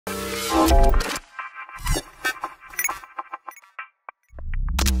আমি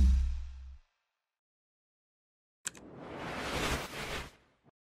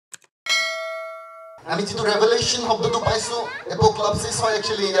যেটো ৰেভেলেশ্যন শব্দটো পাইছো এপোক্লাপসিস হয়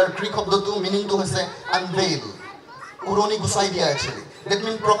একচুয়ালি ইয়াৰ গ্ৰীক শব্দটো মিনিংটো হৈছে আনভেইল উৰণি গুচাই দিয়া একচুয়ালি দ্যাট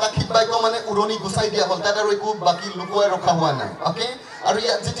মিন প্ৰকাশিত বাক্য মানে উৰণি গুচাই দিয়া হ'ল তাত আৰু একো বাকি লুকুৱাই ৰখা হোৱা নাই ওকে আৰু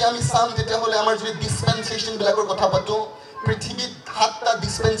ইয়াত যেতিয়া আমি চাম তেতিয়া হলে আমাৰ যদি ডিসপেনসেশন বিলাকৰ কথা পাতো পৃথিৱীত 7টা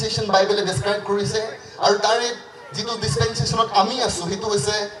ডিসপেনসেশন বাইবেলে ডেসক্ৰাইব কৰিছে আৰু তাৰে যেটো ডিসপেনসেশনত আমি আছো হেতু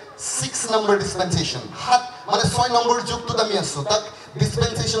হৈছে 6 নম্বৰ ডিসপেনসেশন মানে 6 নম্বৰ যুগটোত আমি আছো তাক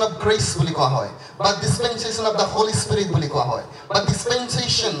dispensation of grace বুলি কোৱা হয় বা dispensation of the holy spirit বুলি কোৱা হয় বা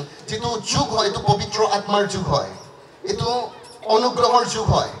dispensation যেটো যুগ হয় এটো পবিত্ৰ আত্মাৰ যুগ হয় এটো অনুগ্ৰহৰ যুগ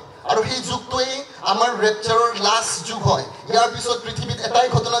হয় আৰু সেই যুগটোই আমাৰ ৰেপচাৰৰ লাষ্ট যুগ হয় ইয়াৰ পিছত পৃথিৱীত এটাই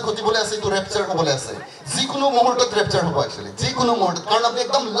ঘটনা ঘটিবলৈ আছে এটো ৰেপচাৰ হ'বলৈ আছে যিকোনো মুহূৰ্তত ৰেপচাৰ হ'ব একচুয়ালি যিকোনো মুহূৰ্তত কাৰণ আপুনি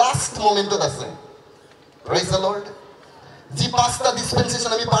একদম লাষ্ট মোমেন্টত আছে প্ৰেজ দ্য লৰ্ড যি 5টা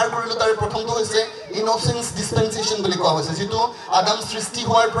ডিসপেনসেশন আমি পাৰ কৰিলো তাৰ প্ৰথমটো হৈছে ইনোসেন্স ডিসপেনসেশন বুলি কোৱা হৈছে যেটো আদম সৃষ্টি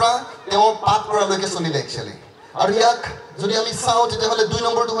হোৱাৰ পৰা তেওঁ পাপ কৰালৈকে চলিলে একচুয়ালি আৰু ইয়াক যদি আমি চাও তেতিয়া হলে 2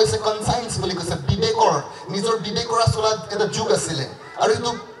 নম্বৰটো হৈছে কনসাইন্স বুলি কৈছে বিবেকৰ নিজৰ বিবেকৰ চলাত এটা যুগ আছিল আৰু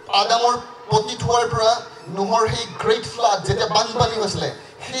এটো আদমৰ পতিত হোৱাৰ পৰা নোহৰ সেই গ্ৰেট ফ্লাড যেতিয়া বানপানী হৈছিল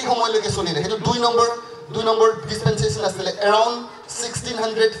সেই সময়লৈকে চলিলে হেতু 2 নম্বৰ ডিসপেনসেশন আছিল around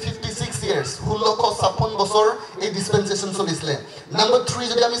 1656 years 1656 বছৰ এই ডিসপেনসেশন চলিছিল নম্বৰ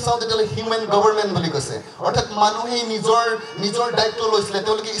 3 যদি আমি চাও তেতিয়া হিউম্যান গভৰ্নমেন্ট বুলি কৈছে অৰ্থাৎ মানুহে নিজৰ দায়িত্ব লৈছিল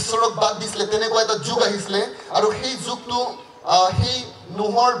তেওঁলোকে ঈশ্বৰক বাদ দিছিল তেনেকুৱা এটা যুগ আহিছিল আৰু সেই যুগটো সেই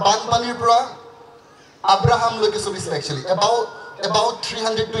নোহৰ বানপানীৰ পৰা আব্ৰাহাম লৈকে চলিছিল একচুয়ালি about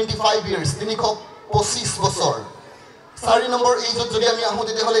 325 years 325 বছৰ 4 নম্বৰ এজত যদি আমি আহো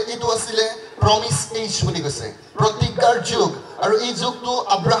তেতিয়া হলে এটো আছিল প্ৰমিস এজ বুলি কৈছে প্ৰতিজ্ঞাৰ যুগ আৰু এই যুগটো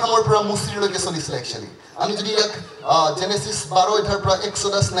আব্ৰাহামৰ পৰা মুছিৰলৈকে চলিছিল একচুয়ালি আমি যদি এক জেনেসিস 12 এটাৰ পৰা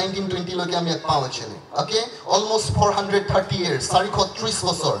এক্সোডাস 19:20 লৈকে আমি পাওঁ একচুয়ালি ওকে অলমোস্ট 430 ইয়াৰ্স 430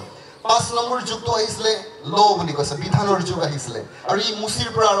 বছৰ 5 নম্বৰ যুগটো আহিছিল ল বুলি কৈছে বিধানৰ যুগ আহিছিল আৰু এই মুছিৰ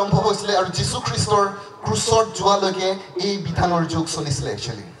পৰা আৰম্ভ হৈছিল আৰু যীশু খ্ৰীষ্টৰ ক্ৰুচত যোৱালৈকে এই বিধানৰ যুগ চলিছিল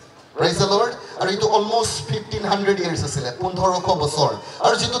একচুয়ালি Praise the Lord. আৰু এটো অলমোস্ট 1500 years আছিল 1500 বছৰ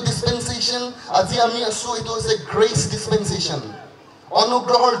আৰু যেটো ডিসপেনসেশন আজি আমি আছো এটো হৈছে গ্ৰেস ডিসপেনসেশন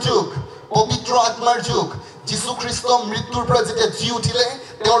অনুগ্ৰহৰ যুগ পবিত্ৰ আত্মাৰ যুগ যীশু খ্ৰীষ্ট মৃত্যুৰ পৰা যেতিয়া জি উঠিলে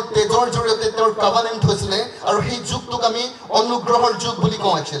তেওঁৰ তেজৰ জৰিয়তে তেওঁৰ কভেনেন্ট হৈছিল আৰু সেই যুগটোক আমি অনুগ্ৰহৰ যুগ বুলি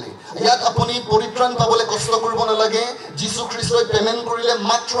কওঁ একচুয়ালি ইয়াত আপুনি পৰিত্ৰাণ পাবলৈ কষ্ট কৰিব নালাগে যীশু খ্ৰীষ্টই পেমেন্ট কৰিলে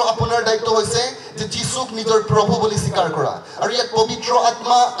মাত্ৰ আপোনাৰ দায়িত্ব হৈছে যে যীশুক নিজৰ প্ৰভু বুলি স্বীকাৰ কৰা আৰু ইয়াত পবিত্ৰ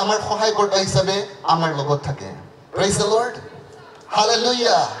আত্মা আমাৰ সহায়কৰ্তা হিচাপে আমাৰ লগত থাকে প্ৰেজ দ্য লৰ্ড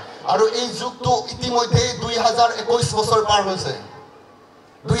হালেলুয়া আৰু এই যুগটো ইতিমধ্যে 2021 বছৰ পাৰ হৈছে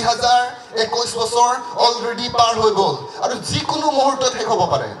 2021 বছৰ অলৰেডি পাৰ হৈ গ'ল আৰু যিকোনো মুহূৰ্তত শেষ হ'ব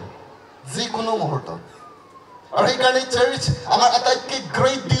পাৰে যিকোনো মুহূৰ্তত আৰু এই কাৰণে চাৰ্চ আমাৰ আটাইতকৈ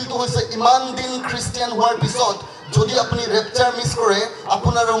গ্ৰেট ডিলটো হৈছে ইমান দিন খ্ৰীষ্টিয়ান হোৱাৰ পিছত যদি আপুনি ৰেপচাৰ মিছ কৰে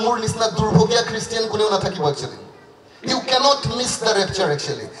আপোনাৰ মোৰ নিচিনা দুৰ্ভগীয়া খ্ৰীষ্টিয়ান কোনেও নাথাকিব actually You cannot miss the rapture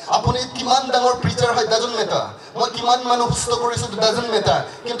actually. আপুনি কিমান ডাঙৰ প্ৰিচাৰ হয় doesn't matter. মই কিমান মানুহ সুস্থ কৰিছো doesn't matter.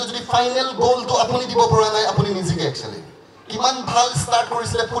 কিন্তু যদি ফাইনাল গোলটো আপুনি দিব পৰা নাই আপুনি নিজেই actually. কিমান ভাল ষ্টাৰ্ট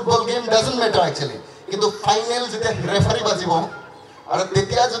কৰিছিলে football game doesn't matter actually. কিন্তু ফাইনাল যেতিয়া ৰেফাৰী বাজিব আৰু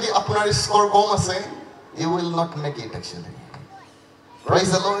তেতিয়া যদি আপোনাৰ স্কোৰ কম আছে you will not make it actually.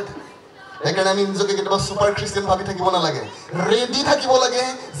 Praise the Lord. এখানে আমি নিজকে কেতিয়াবা সুপাৰ খ্ৰীষ্টিয়ান ভাবি থাকিব নালাগে ৰেডি থাকিব লাগে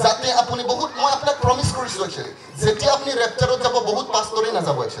যাতে আপুনি বহুত মই আপোনাক প্ৰমিস কৰিছো একচুয়ালি যেতিয়া আপুনি ৰেপচাৰত যাব বহুত পাস্তৰে না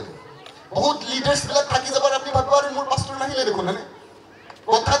যাব একচুয়ালি বহুত লিডাৰ্স বিলাক থাকি যাব আৰু আপুনি ভাবিব আৰু মোৰ পাস্তৰ নাহিলে দেখোন মানে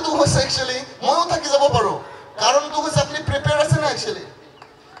কথাটো হৈছে একচুয়ালি মইও থাকি যাব পাৰো কাৰণটো হৈছে আপুনি প্ৰিপেয়াৰ আছে না একচুয়ালি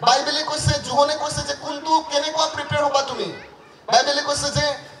বাইবেলে কৈছে যোহনে কৈছে যে কোনটো কেনেকুৱা প্ৰিপেয়াৰ হবা তুমি বাইবেলে কৈছে যে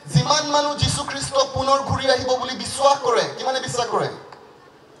যিমান মানুহ যীশু খ্ৰীষ্ট পুনৰ ঘূৰি আহিব বুলি বিশ্বাস কৰে কিমানে বিশ্বাস কৰে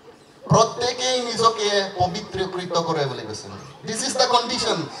প্ৰত্যেকেই নিজকে পবিত্ৰকৃত কৰে বুলি কৈছে দিস ইজ দা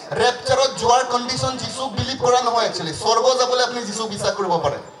কন্ডিশন ৰেপচাৰত যোৱাৰ কন্ডিশন যিছুক বিলিভ কৰা নহয় একচুয়ালি স্বৰ্গ যাবলৈ আপুনি যিছুক বিশ্বাস কৰিব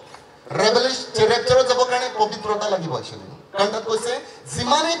পাৰে ৰেপচাৰত যাবৰ কাৰণে পবিত্ৰতা লাগিব একচুয়ালি কাৰণ তাত কৈছে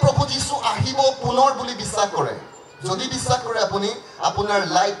যিমানেই প্ৰভু যিছু আহিব পুনৰ বুলি বিশ্বাস কৰে যদি বিশ্বাস কৰে আপুনি আপোনাৰ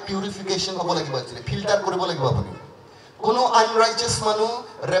লাইফ পিউৰিফিকেশন হ'ব লাগিব একচুয়ালি ফিল্টাৰ কৰিব লাগিব আপুনি কোনো আনৰাইচিয়াছ মানুহ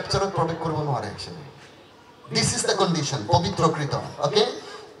ৰেপচাৰত প্ৰৱেশ কৰিব নোৱাৰে actually this is the condition পবিত্ৰকৃত okay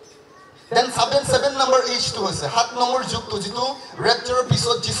Then 7 number age to hoise 7 number যুগ to jitu rapture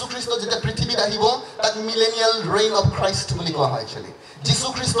পিছত যীশু খ্ৰীষ্ট যেতিয়া পৃথিৱীত আহিব তাক মিলেনিয়াল reign of Christ বুলি কোৱা হয় actually যীশু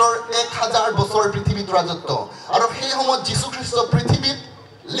খ্ৰীষ্টৰ 1000 বছৰ পৃথিৱীত ৰাজত্ব আৰু সেই সময়ত যীশু খ্ৰীষ্ট পৃথিৱীত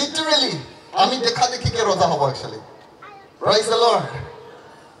লিটাৰেলি আমি দেখা দেখিকে ৰজা হ'ব actually praise the Lord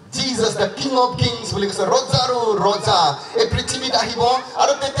Jesus, the King of Kings, বুলি কৈছে ৰজাৰো ৰজা এই পৃথিৱীত আহিব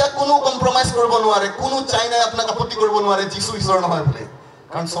আৰু তেতিয়া কোনো কম্প্ৰমাইজ কৰিব নোৱাৰে কোনো চাইনাই আপোনাক আপত্তি কৰিব নোৱাৰে যিশু ঈশ্বৰ নহয় বুলি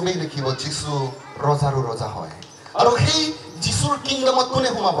কাৰণ সবেই দেখিব যিশু ৰজাৰো ৰজা হয় আৰু সেই যিশুৰ কিংডমত কোনে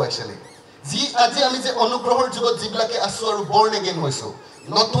সোমাব একচুৱেলি যি আজি আমি যে অনুগ্ৰহৰ যুগত যিবিলাকে আছো আৰু বৰ্ণ এগেইন হৈছো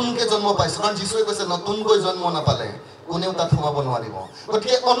নতুনকে জন্ম পাইছো কাৰণ যিশুৱে কৈছে নতুনকৈ জন্ম নাপালে কোনেও তাত সোমাব নোৱাৰিব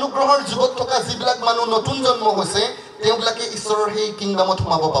গতিকে অনুগ্ৰহৰ যুগত থকা যিবিলাক মানুহ নতুন জন্ম হৈছে তেওঁবিলাকে ঈশ্বৰৰ সেই কিংডমত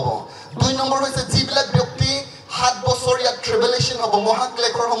সোমাব পাব 2 নম্বৰ হৈছে যিবিলাক ব্যক্তি 7 বছৰ ইয়াত ট্ৰেভেলেশ্যন হ'ব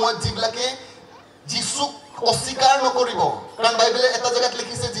মহাক্লেশৰ সময়ত যিবিলাকে যিশুক অস্বীকাৰ নকৰিব কাৰণ বাইবেলে এটা জায়গাত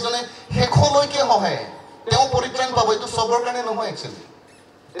লিখিছে যিজনে শেষলৈকে হহে তেওঁ পৰিত্ৰাণ পাব এইটো সবৰ কাৰণে নহয় একচুৱেলি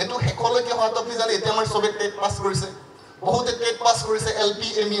এইটো শেষলৈকে হোৱাটো আপুনি জানে এতিয়া আমাৰ সবে টেট পাছ কৰিছে বহুতে টেট পাছ কৰিছে এলপি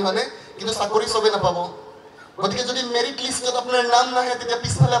এমই হনে কিন্তু চাকৰি সবে নাপাব গতিকে যদি মেৰিট লিষ্টত আপোনাৰ নাম নাহে তেতিয়া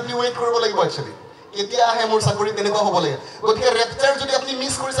পিছফালে আপুনি ৱেইট কৰিব লাগিব একচুৱেলি কেতিয়া আহে মোৰ চাকৰি তেনেকুৱা হ'ব লাগে গতিকে ৰেপচাৰ যদি আপুনি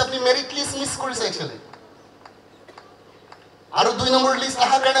মিছ কৰিছে আপুনি মেৰিট লিষ্ট মিছ কৰিছে একচুৱেলি আৰু 2 নম্বৰ লিষ্ট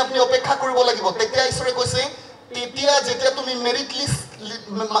আহাৰ কাৰণে আপুনি অপেক্ষা কৰিব লাগিব তেতিয়া ঈশ্বৰে কৈছে তেতিয়া যেতিয়া তুমি মেৰিট লিষ্ট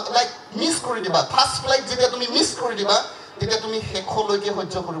লাইক মিছ কৰি দিবা ফাৰ্ষ্ট ফ্লাইট যেতিয়া তুমি মিছ কৰি দিবা তেতিয়া তুমি শেষলৈকে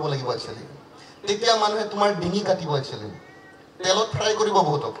সহ্য কৰিব লাগিব একচুৱেলি তেতিয়া মানুহে তোমাৰ ডিঙি কাটিব একচুৱেলি তেলত ফ্ৰাই কৰিব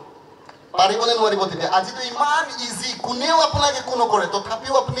বহুতক পাৰিবনে নোৱাৰিব তেতিয়া আজিতো ইমান ইজি কোনেও আপোনাক একো নকৰে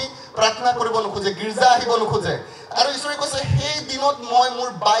তথাপিও আপুনি প্ৰাৰ্থনা কৰিব নোখোজে গীৰ্জা আহিব নোখোজে আৰু ঈশ্বৰে কৈছে সেই দিনত মই মোৰ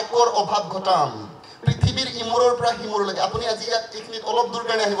বাইকৰ অভাৱ ঘটাম পৃথিৱীৰ ইমূৰৰ পৰা সিমূৰলৈকে আপুনি আজি ইয়াত এইখিনিত অলপ দূৰ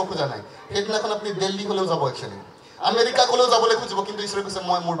কাৰণে আহিব খোজা নাই সেইদিনাখন আপুনি দিল্লী হলেও যাব একচুৱেলি আমেৰিকা গলেও যাবলৈ খুজিব কিন্তু ঈশ্বৰে কৈছে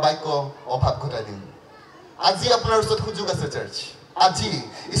মই মোৰ বাইকৰ অভাৱ ঘটাই দিম আজি আপোনাৰ ওচৰত সুযোগ আছে চাৰ্চ আজি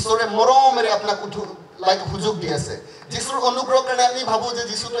ঈশ্বৰে মৰমেৰে আপোনাক লাইক সুযোগ দি আছে যিশুৰ অনুগ্ৰহ কাৰণে আমি ভাবো যে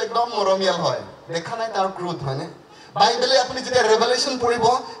যিশুটো একদম মৰমিয়াল হয় দেখা নাই তাৰ ক্ৰোধ হয়নে বাইবেলে আপুনি যেতিয়া ৰেভেলেশ্যন পঢ়িব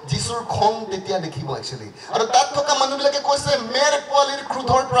যিশুৰ খং তেতিয়া দেখিব একচুৱেলি আৰু তাত থকা মানুহবিলাকে কৈছে মেৰ পোৱালিৰ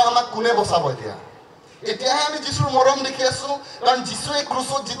ক্ৰোধৰ পৰা আমাক কোনে বচাব এতিয়াহে আমি যিশুৰ মৰম দেখি আছো কাৰণ যিশুৱে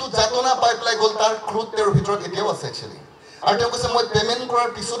ক্ৰুচত যিটো যাতনা পাই পেলাই গ'ল তাৰ ক্ৰোধ তেওঁৰ ভিতৰত এতিয়াও আছে একচুৱেলি আৰু তেওঁ কৈছে মই পেমেণ্ট কৰাৰ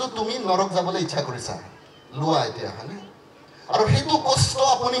পিছতো তুমি নৰক যাবলৈ ইচ্ছা কৰিছা লোৱা এতিয়া হয়নে আৰু সেইটো কষ্ট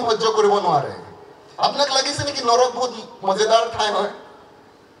আপুনি সহ্য কৰিব নোৱাৰে আপোনাক লাগিছে নেকি নৰক বহুত মজেদাৰ ঠাই হয়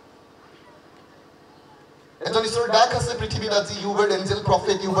এজন ঈশ্বৰৰ ডাক আছে পৃথিৱীত আজি ইউবাৰ্ড এঞ্জেল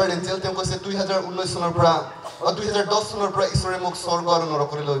প্ৰফেট ইউবাৰ্ড এঞ্জেল তেওঁ কৈছে 2019 চনৰ পৰা 2010 চনৰ পৰা ঈশ্বৰে মোক স্বৰ্গ আৰু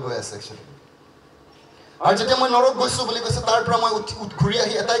নৰকলৈ লৈ গৈ আছে একচুৱেলি আৰু যেতিয়া মই নৰক গৈছো বুলি কৈছে তাৰ পৰা মই ঘূৰি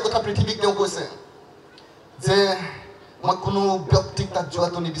আহি এটাই কথা পৃথিৱীক তেওঁ কৈছে যে মই কোনো ব্যক্তিক তাত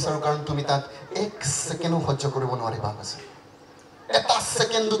যোৱাটো নিবিচাৰো কাৰণ তুমি তাত 1 ছেকেণ্ডো সহ্য কৰিব নোৱাৰিবা কৈছে এটা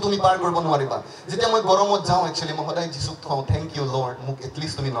ছেকেণ্ডো তুমি পাৰ কৰিব নোৱাৰিবা যেতিয়া মই গৰমত যাওঁ একচুৱেলি মই সদায় যিশুক থওঁ থেংক ইউ লৰ্ড মোক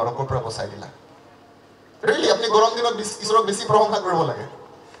এটলিষ্ট তুমি নৰকৰ পৰা বচাই দিলা ৰিয়েলি আপুনি গৰম দিনত ঈশ্বৰক বেছি প্ৰশংসা কৰিব লাগে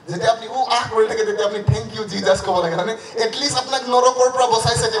যেতিয়া আপুনি আহ কৰি থাকে তেতিয়া আপুনি থেংক ইউ জিজাছ ক'ব লাগে মানে এটলিষ্ট আপোনাক নৰকৰ পৰা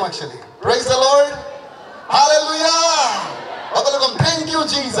বচাইছে তেওঁ actually praise the lord hallelujah সকলোকম thank U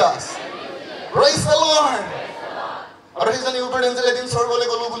Jesus praise the lord আৰু সেইজন ইউবাৰ্ড এঞ্জেল এদিন স্বৰ্গলৈ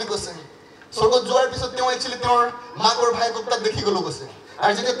গ'লো বুলি কৈছে স্বৰ্গত যোৱাৰ পিছত তেওঁ একচুৱেলি তেওঁৰ মাকৰ ভাইকক তাক দেখি গ'লো কৈছে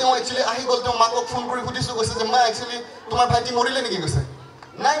আৰু যেতিয়া তেওঁ একচুৱেলি আহি গ'ল তেওঁ মাকক ফোন কৰি সুধিছো কৈছে যে মা একচুৱেলি তোমাৰ ভাইটি মৰিলে নেকি কৈছে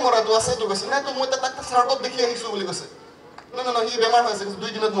নাই মৰাটো আছেতো কৈছে নাই তো মই তাক স্বৰ্গত দেখি আহিছো বুলি কৈছে নহয় সি বেমাৰ হৈ আছে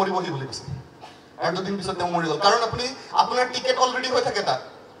 2 দিনত মৰিবহি বুলি কৈছে আৰু 2 দিন পিছত তেওঁ মৰি গ'ল কাৰণ আপুনি আপোনাৰ টিকেট অলৰেডি হৈ থাকে তাত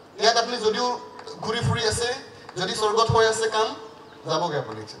ইয়াত আপুনি যদিও ঘূৰি ফুৰি আছে যদি স্বৰ্গত হৈ আছে কাম যাবগৈ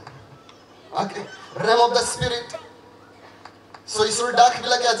আপুনি okay RAM of the spirit so ঈশ্বৰৰ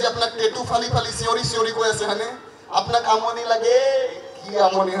ডাকবিলাকে আজি আপোনাক টেটু ফালি চিঞৰি কৈ আছে হয়নে আপোনাক আমনি লাগে কি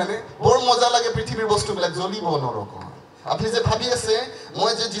আমনি হয়নে বৰ মজা লাগে পৃথিৱীৰ বস্তুবিলাক জ্বলিব নৰক আপুনি যে ভাবি আছে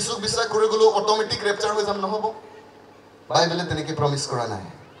মই যে যিশুক বিশ্বাস কৰি গ'লো অট'মেটিক ৰেপচাৰ হৈ যাম নহ'ব বাইবেলে তেনেকৈ প্ৰমিছ কৰা নাই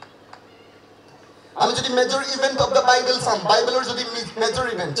আমি যদি major event of the Bible চাম বাইবেলৰ যদি মেজৰ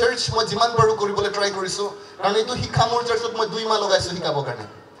ইভেণ্ট চাৰ্চ মই যিমান পাৰোঁ কৰিবলৈ ট্ৰাই কৰিছোঁ কাৰণ এইটো শিক্ষা মোৰ চাৰ্চত মই 2 মাহ লগাইছোঁ শিকাবৰ কাৰণে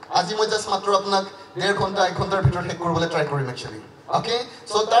আজি মই জাষ্ট মাত্ৰ আপোনাক 1.5 ঘণ্টা 1 ঘণ্টাৰ ভিতৰত শেষ কৰিবলৈ ট্ৰাই কৰিম একচুৱেলি অ'কে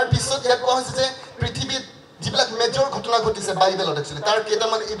চ' তাৰ পিছত ইয়াত কোৱা হৈছে যে পৃথিৱীত যিবিলাক মেজৰ ঘটনা ঘটিছে বাইবেলত একচুৱেলি তাৰ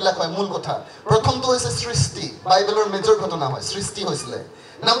কেইটামান এইবিলাক হয় মূল কথা প্ৰথমটো হৈছে সৃষ্টি বাইবেলৰ মেজৰ ঘটনা হয় সৃষ্টি হৈছিলে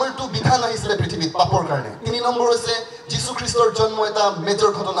নম্বৰ 2 বিধান আহিছিলে পৃথিৱীত পাপৰ কাৰণে 3 নম্বৰ হৈছে যীশু খ্ৰীষ্টৰ জন্ম এটা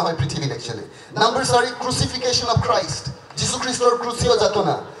মেজৰ ঘটনা হয় পৃথিৱীত একচুৱেলি নম্বৰ 4 ক্ৰুচিফিকেশ্যন অফ খ্ৰাইষ্ট যীশু খ্ৰীষ্টৰ ক্ৰুচীয়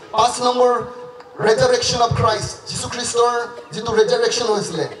যাতনা 5 নম্বৰ ৰেজাৰেকশ্যন অফ খ্ৰাইষ্ট যীশু খ্ৰীষ্টৰ যিটো ৰেজাৰেকশ্যন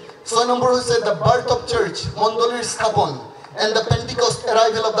হৈছিলে 6 নম্বৰ হৈছে দ্য বাৰ্থ অফ চাৰ্চ মণ্ডলীৰ স্থাপন and the Pentecost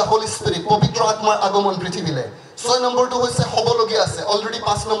arrival of the Holy Spirit পবিত্ৰ আত্মাৰ আগমন পৃথিৱীলৈ 6 নম্বৰটো হৈছে হ'বলগীয়া আছে অলৰেডি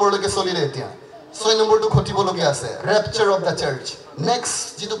 5 নম্বৰলৈকে চলিলে এতিয়া 6 নম্বৰটো ঘটিবলগীয়া আছে ৰেপচাৰ অফ দ্য চাৰ্চ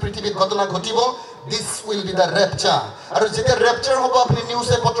নেক্সট যিটো পৃথিৱীত ঘটনা ঘটিব দিছ উইল বি দ্য ৰেপচাৰ আৰু যেতিয়া ৰেপচাৰ হ'ব আপুনি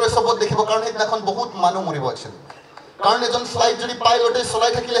নিউজে পত্ৰই চবত দেখিব কাৰণ সেইদিনাখন বহুত মানুহ মৰিব একচুৱেলি কাৰণ এজন ফ্লাইট যদি পাইলটে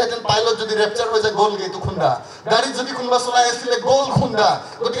চলাই থাকিলেহেঁতেন পাইলট যদি ৰেপচাৰ হৈ যায় গ'লগে এইটো খুন্দা গাড়ীত যদি কোনোবা চলাই আছিলে গ'ল খুন্দা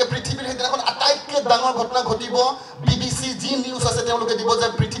গতিকে পৃথিৱীৰ সেইদিনাখন আটাইতকৈ ডাঙৰ ঘটনা ঘটিব BBC যি নিউজ আছে তেওঁলোকে দিব যে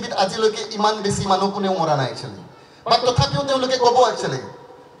পৃথিৱীত আজিলৈকে ইমান বেছি মানুহ কোনেও মৰা নাই একচুৱেলি বাট তথাপিও তেওঁলোকে ক'ব একচুৱেলি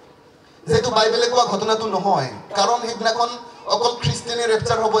যেহেতু বাইবেলে কোৱা ঘটনাটো নহয় কাৰণ সেইদিনাখন অকল খ্ৰীষ্টিয়ানে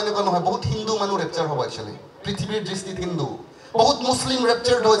ৰেপচাৰ হ'ব এনেকুৱা নহয় বহুত হিন্দু মানুহ ৰেপচাৰ হ'ব একচুৱেলি পৃথিৱীৰ দৃষ্টিত হিন্দু বহুত মুছলিম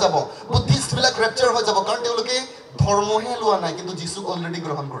ৰেপচাৰ্ড হৈ যাব বুদ্ধিষ্টবিলাক ৰেপচাৰ হৈ যাব কাৰণ তেওঁলোকে ধৰ্মহে লোৱা নাই কিন্তু যীশুক অলৰেডি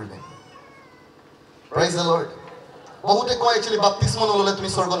গ্ৰহণ কৰিলে প্ৰাইজ দ্য লৰ্ড বহুতে কয় একচুৱেলি বাপ্তিস্ম নল'লে তুমি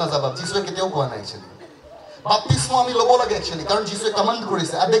স্বৰ্গ নাযাবা যীশুৱে কেতিয়াও কোৱা নাই একচুৱেলি বাপ্তিস্ম আমি ল'ব লাগে একচুৱেলি কাৰণ যীশুৱে কমাণ্ড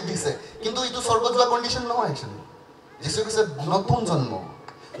কৰিছে আদেশ দিছে কিন্তু এইটো স্বৰ্গ যোৱা কণ্ডিশ্যন নহয় একচুৱেলি যীশুৱে কৈছে নতুন জন্ম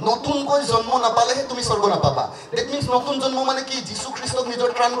নতুনকৈ জন্ম নাপালেহে তুমি স্বৰ্গ নাপাবা ডেট মিনছ নতুন জন্ম মানে কি যীশু খ্ৰীষ্টক নিজৰ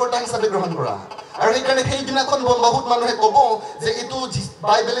ত্ৰাণকৰ্তা হিচাপে গ্ৰহণ কৰা আৰু সেইকাৰণে সেইদিনাখন বহুত মানুহে ক'ব যে এইটো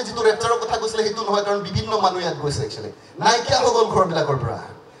বাইবেলে যিটো ৰেপচাৰৰ কথা কৈছিলে সেইটো নহয় কাৰণ বিভিন্ন মানুহ ইয়াত গৈছে একচুৱেলি নাইকিয়া হৈ গ'ল ঘৰবিলাকৰ পৰা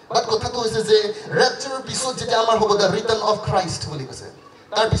বাট কথাটো হৈছে যে ৰেপচাৰৰ পিছত যেতিয়া আমাৰ হ'ব দ্য ৰিটাৰ্ণ অফ খ্ৰাইষ্ট বুলি কৈছে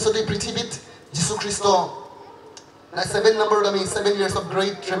তাৰ পিছত এই পৃথিৱীত যীশু খ্ৰীষ্ট 7 নম্বৰত আমি 7 years of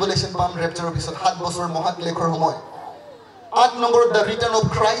great tribulation পাম ৰেপচাৰৰ পিছত 7 বছৰ মহাক্লেশৰ সময় 8 নম্বৰত দ্য ৰিটাৰ্ণ অফ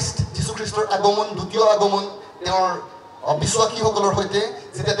খ্ৰাইষ্ট যীশু খ্ৰীষ্টৰ আগমন দ্বিতীয় আগমন তেওঁৰ বিশ্বাসীসকলৰ সৈতে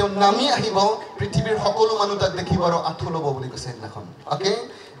যেতিয়া তেওঁ নামি আহিব পৃথিৱীৰ সকলো মানুহ তাক দেখিব আৰু আঁঠু ল'ব বুলি কৈছে সেইদিনাখন অ'কে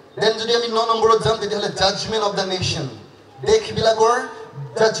দেন যদি আমি 9 নম্বৰত যাম তেতিয়াহ'লে judgement of the nation দেশবিলাকৰ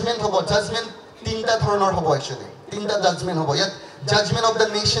judgement হ'ব জাজমেণ্ট তিনিটা ধৰণৰ হ'ব একচুৱেলি তিনিটা জাজমেণ্ট হ'ব ইয়াত জাজমেণ্ট অফ দ্য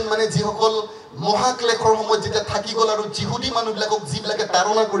নেশ্যন মানে যিসকল মহাক্লেশৰ সময়ত যেতিয়া থাকি গ'ল আৰু যিহুদী মানুহবিলাকক যিবিলাকে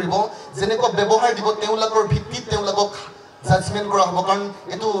তাৰণা কৰিব যেনেকুৱা ব্যৱহাৰ দিব তেওঁলোকৰ ভিত্তিত তেওঁলোকক জাজমেণ্ট কৰা হ'ব কাৰণ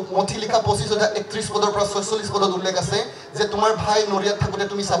এইটো মঠি লিখা 25,31 পদৰ পৰা 46 পদত উল্লেখ আছে যে তোমাৰ ভাই নৰিয়াত থাকোঁতে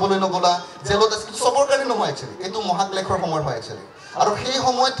তুমি চাবলৈ নগ'লা জেলত আছে চবৰ কাৰণে নহয় একচুৱেলি এইটো মহাক্লেশৰ সময় হয় একচুৱেলি আৰু সেই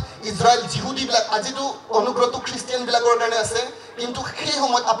সময়ত ইজৰাইল যিহুদীবিলাক আজিতো অনুগ্ৰহটো খ্ৰীষ্টিয়ানবিলাকৰ কাৰণে আছে কিন্তু সেই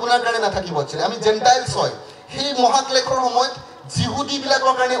সময়ত আপোনাৰ কাৰণে নাথাকিব একচুৱেলি আমি জেণ্টাইলছ হয় সেই মহাক্লেশৰ সময়ত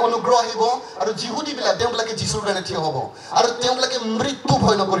যিহুদীবিলাকৰ কাৰণে অনুগ্ৰহ আহিব আৰু যিহুদীবিলাক তেওঁবিলাকে যীশুৰ কাৰণে থিয় হ'ব আৰু তেওঁবিলাকে মৃত্যু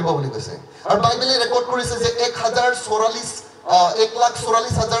ভয় নকৰিব বুলি কৈছে আৰু বাইবেলে ৰেকৰ্ড কৰিছে যে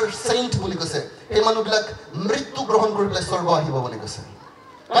 1,44,000 চেইণ্ট বুলি কৈছে সেই মানুহবিলাক মৃত্যু গ্ৰহণ কৰি পেলাই স্বৰ্গ আহিব বুলি কৈছে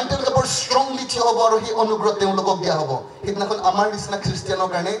কাৰণ তেওঁলোকে বৰ ষ্ট্ৰংলি থিয় হ'ব আৰু সেই অনুগ্ৰহ তেওঁলোকক দিয়া হ'ব সেইদিনাখন আমাৰ নিচিনা খ্ৰীষ্টিয়ানৰ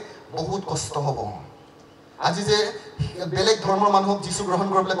কাৰণে বহুত কষ্ট হ'ব আজি যে বেলেগ ধৰ্মৰ মানুহক যীশু গ্ৰহণ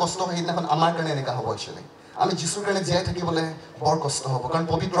কৰিবলৈ কষ্ট হয় সেইদিনাখন আমাৰ কাৰণে এনেকুৱা হ'ব একচুৱেলি আমি যীশুৰ কাৰণে জীয়াই থাকিবলৈ বৰ কষ্ট হ'ব কাৰণ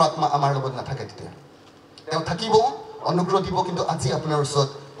পবিত্ৰ আত্মা আমাৰ লগত নাথাকে তেতিয়া তেওঁ থাকিব অনুগ্ৰহ দিব কিন্তু আজি আপোনাৰ ওচৰত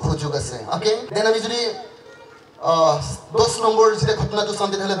সুযোগ আছে অ'কে দেন আমি যদি 10 নম্বৰ যেতিয়া ঘটনাটো চাম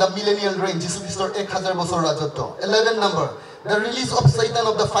তেতিয়াহ'লে দ্য মিলেনিয়েল ৰেইন যীশু খ্ৰীষ্টৰ 1000 বছৰ ৰাজত্ব 11 number the release of চৈতান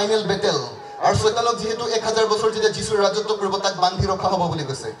of the final battle আৰু চৈতানক যিহেতু 1000 বছৰ যেতিয়া যীশুৰ ৰাজত্ব কৰিব তাক বান্ধি ৰখা হ'ব বুলি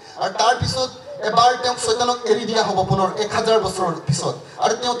কৈছে আৰু তাৰপিছত এবাৰ তেওঁক চৈতানক এৰি দিয়া হ'ব পুনৰ 1000 বছৰৰ পিছত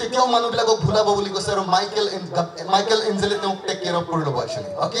আৰু তেওঁ তেতিয়াও মানুহবিলাকক ভুলাব বুলি কৈছে আৰু মাইকেল এঞ্জেলে তেওঁক টেক কেয়াৰ অফ কৰি ল'ব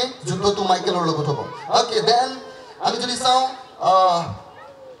একচুৱেলি অ'কে যুদ্ধটো মাইকেলৰ লগত হ'ব অ'কে দেন আমি যদি চাওঁ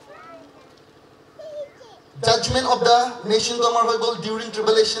জাজমেণ্ট অফ দ্য নেশ্যনটো আমাৰ হৈ গ'ল ডিউৰিং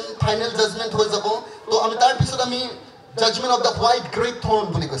ট্ৰিবুলেশ্যন ফাইনেল জাজমেণ্ট হৈ যাব তো আমি তাৰপিছত আমি judgement of the white great throne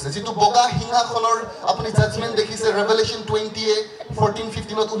বুলি কৈছে যিটো বগা সিংহাসনৰ আপুনি জাজমেণ্ট দেখিছে ৰেভেলেশ্যন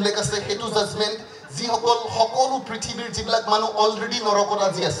 20:14-15 উল্লেখ আছে সেইটো জাজমেণ্ট যিসকল সকলো পৃথিৱীৰ যিবিলাক মানুহ অলৰেডি নৰকত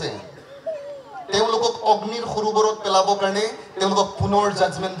আজি আছে তেওঁলোকক অগ্নিৰ সৰোবৰত পেলাবৰ কাৰণে তেওঁলোকক পুনৰ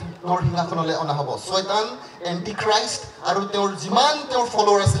জাজমেণ্টৰ সিংহাসনলৈ অনা হ'ব ছয়তান এণ্টি খ্ৰাইষ্ট আৰু তেওঁৰ যিমান তেওঁৰ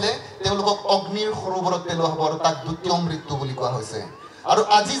ফলোৱাৰ আছিলে তেওঁলোকক অগ্নিৰ সৰোবৰত পেলোৱা হ'ব আৰু তাক দ্বিতীয় মৃত্যু বুলি কোৱা হৈছে আৰু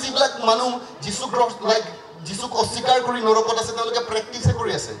আজি যিবিলাক মানুহ যীশুক অস্বীকাৰ কৰি নৰকত আছে তেওঁলোকে প্ৰেক্টিছে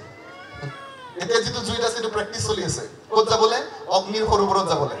কৰি আছে এতিয়া যিটো জুইত আছে সেইটো প্ৰেক্টিছ চলি আছে ক'ত যাবলৈ অগ্নিৰ সৰোবৰত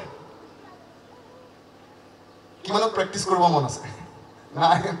যাবলৈ কিমানক প্ৰেক্টিছ কৰিব মন আছে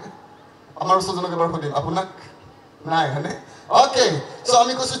নাই আমাৰ ওচৰজনক এবাৰ সুধিম আপোনাক নাই হয়নে অ'কে চ'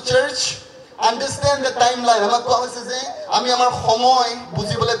 আমি কৈছোঁ search understand the time line আমাক কোৱা হৈছে যে আমি আমাৰ সময়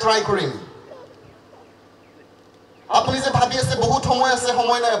বুজিবলৈ ট্ৰাই কৰিম আপুনি যে ভাবি আছে বহুত সময় আছে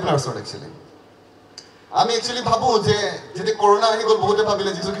সময় নাই আপোনাৰ ওচৰত একচুৱেলি আমি একচুৱেলি ভাবোঁ যে যেতিয়া কৰোণা আহি গ'ল বহুতে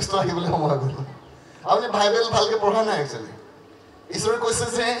ভাবিলে যীশু খ্ৰীষ্ট আহিবলৈ সময় গ'ল আপুনি বাইবেল ভালকৈ পঢ়া নাই একচুৱেলি ঈশ্বৰে কৈছে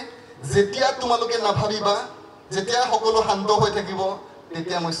যে যেতিয়া তোমালোকে নাভাবিবা যেতিয়া সকলো শান্ত হৈ থাকিব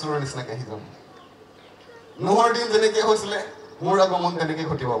তেতিয়া মই ঈশ্বৰৰ নিচিনাকৈ আহি যাম নোহৰ দিন যেনেকৈ হৈছিলে মোৰ আগমন তেনেকৈ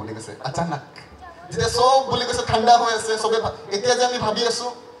ঘটিব বুলি কৈছে আচানক যেতিয়া চব বুলি কৈছে ঠাণ্ডা হৈ আছে চবে এতিয়া যে আমি ভাবি আছোঁ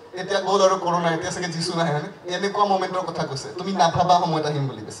এতিয়া গ'ল আৰু কৰোণা এতিয়া চাগে যীশু নাহে হয়নে এনেকুৱা মমেণ্টৰ কথা কৈছে তুমি নাভাবা সময়ত আহিম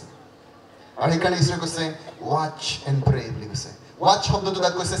বুলি কৈছে আৰু সেইকাৰণে ঈশ্বৰে কৈছে ৱাচ এণ্ড প্ৰে বুলি কৈছে ৱাচ শব্দটো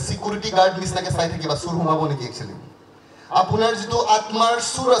তাত কৈছে চিকিউৰিটি গাৰ্ড নিচিনাকৈ চাই থাকিবা চুৰ সোমাব নেকি একচুৱেলি আপোনাৰ যিটো আত্মাৰ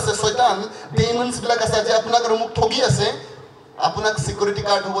সুৰ আছে শয়তান ডেমনছ বিলাক আছে যে আপোনাক আৰু মোক ঠগি আছে আপোনাক সিকিউৰিটি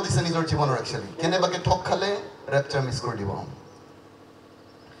কাৰ্ড হ'ব দিছে নিজৰ জীৱনৰ একচুয়ালি কেনেবাকে ঠগ খালে ৰেপচাৰ মিছ কৰি দিব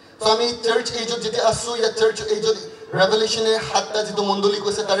সো আমি চাৰ্চ এজত যেতিয়া আছো ইয়া চাৰ্চ এজত ৰেভেলেশনে সাতটা যিটো মণ্ডলী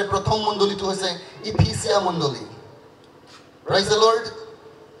কৈছে তাৰে প্ৰথম মণ্ডলীটো হৈছে ইফিচিয়া মণ্ডলী প্ৰাইজ দ্য লৰ্ড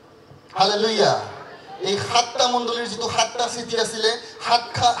হালেলুয়া এই সাতটা মণ্ডলীৰ যিটো সাতটা সিটি আছিল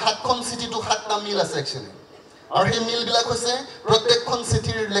সাতখন সিটিটো সাতটা মিল আছে একচুয়ালি আৰু এই মিল বিলাক হৈছে প্ৰত্যেকখন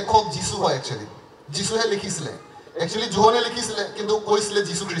সিটিৰ লেখক যিশু হয় একচুয়ালি যিশুহে লিখিছিলে একচুয়ালি জোহনে লিখিছিলে কিন্তু কৈছিলে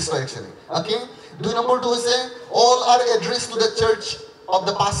যিশু খ্ৰীষ্ট একচুয়ালি ওকে দুই নম্বৰটো হৈছে all R address to the search of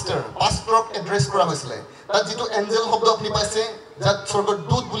the pastorক address কৰা হৈছিলে তাত যিটো এঞ্জেল শব্দ আপুনি পাইছে যাত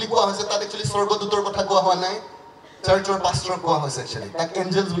স্বৰ্গদূত বুলি কোৱা হৈছে তাত একচুয়ালি স্বৰ্গদূতৰ কথা কোৱা হোৱা নাই চাৰ্চৰ পাষ্টৰক কোৱা হৈছে একচুয়ালি তাক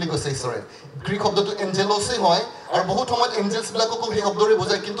এঞ্জেলছ বুলি কৈছে ঈশ্বৰে গ্ৰীক শব্দটো এঞ্জেলছই হয় আৰু বহুত সময়ত এঞ্জেলছ বিলাককো সেই শব্দৰে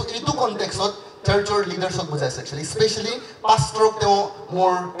বুজায় কিন্তু এইটো কনটেক্সটত চাৰ্চৰ লিডাৰ্ছক বুজাইছে একচুয়ালি স্পেশালি পাষ্টৰক তেওঁ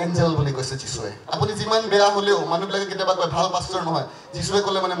মোৰ এঞ্জেল বুলি কৈছে যিশুৱে আপুনি যিমান বেয়া হলেও মানুহবিলাকে কেতিয়াবা কয় ভাল পাষ্টৰ নহয় যিশুৱে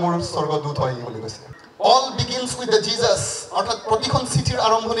ক'লে মানে মোৰ স্বৰ্গদূত হয় বুলি কৈছে All begins with the Jesus. অৰ্থাৎ প্ৰতিখন চিঠিৰ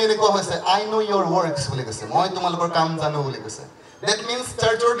আৰম্ভণি এনেকুৱা হৈছে I know your works বুলি কৈছে মই তোমালোকৰ কাম জানো বুলি কৈছে That means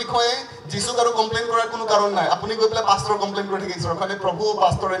চাৰ্চৰ বিষয়ে যিশুক আৰু কমপ্লেইন কৰাৰ কোনো কাৰণ নাই আপুনি গৈ পেলাই পাষ্টৰ কমপ্লেইন কৰি থাকে ঈশ্বৰৰ কাৰণে প্ৰভু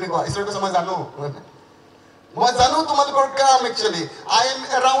পাষ্টৰ এনেকুৱা ঈশ্বৰে কৈছে মই জানো তোমালোকৰ কাম actually I am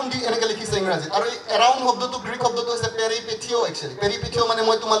around you এনেকৈ লিখিছে ইংৰাজীত আৰু এই around শব্দটো গ্ৰীক শব্দটো হৈছে পেৰিপেথিও একচুয়ালি পেৰিপেথিও মানে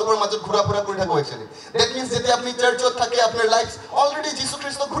মই তোমালোকৰ মাজত ঘূৰা ফুৰা কৰি থাকো একচুয়ালি That means যেতিয়া আপুনি চাৰ্চত থাকে আপোনাৰ লাইফ অলৰেডি যিশু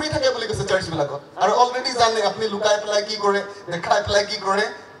খ্ৰীষ্ট ঘূৰি থাকে বুলি কৈছে চাৰ্চ বিলাকত আৰু অলৰেডি জানে আপুনি লুকাই পেলাই কি কৰে দেখাই পেলাই কি কৰে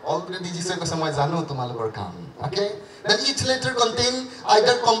অলৰেডি যিশুৱে কৈছে মই জানো তোমালোকৰ কাম okay then each letter contain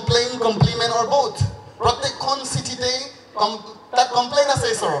either complaint compliment or both প্ৰত্যেকখন চিঠিতে তাত কমপ্লেইন আছে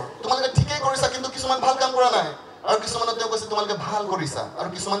ঈশ্বৰৰ তোমালোকে ঠিকই কৰিছা কিন্তু কিছুমান ভাল কাম কৰা নাই আৰু কিছুমানত তেওঁ কৈছে তোমালোকে ভাল কৰিছা আৰু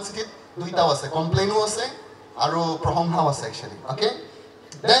কিছুমান চিঠিত দুইটাও আছে কমপ্লেইনো আছে আৰু প্ৰশংসাও আছে একচুয়ালি ওকে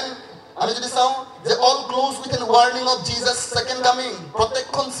দেন আমি যদি চাওঁ যে all close with an warning of Jesus second coming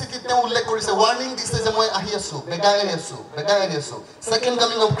প্ৰত্যেকখন চিঠিত তেওঁ উল্লেখ কৰিছে ৱাৰ্নিং দিছে যে মই আহি আছো বেগাই আহি আছো second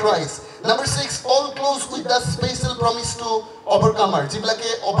coming of Christ number 6 all close with the special প্ৰমিস two ওভাৰকামাৰ যিবিলাকে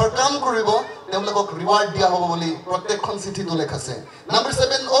ওভাৰকাম কৰিব তেওঁলোকক ৰিৱাৰ্ড দিয়া হ'ব বুলি প্ৰত্যেকখন চিঠিত উল্লেখ আছে number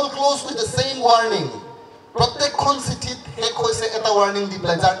 7 all close with the same warning প্ৰত্যেকখন চিঠিত শেষ হৈছে এটা ৱাৰ্নিং দি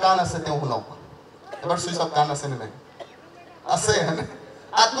পেলাই যাৰ কাণ আছে তেওঁ শুনক এবাৰ চুইচ অফ কাণ আছে নে নাই আছে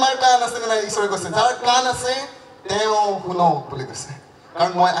আত্মাৰ কাণ আছে নে নাই ঈশ্বৰে কৈছে যাৰ কাণ আছে তেওঁ শুনক বুলি কৈছে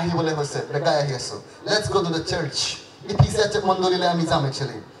কাৰণ মই আহিবলৈ হৈছে বেগাই আহি আছো let's go to the search Ephesians মণ্ডলীলৈ আমি যাম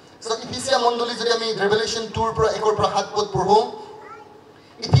একচুয়ালি সো ইফিচিয়া মণ্ডলী যদি আমি ৰেভেলেশন 2 ৰ পৰা 1 ৰ পৰা 7 পদ পঢ়ো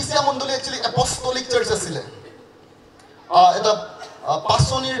ইফিচিয়া মণ্ডলী একচুয়ালি এপোষ্টলিক চাৰ্চ আছিল এটা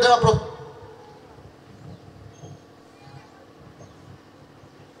পাছনিৰ দ্বাৰা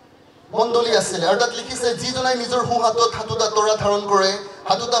মণ্ডলী আছিল আৰু তাত লিখিছে যিজনাই নিজৰ সোঁহাতত হাতুটা তৰা ধাৰণ কৰে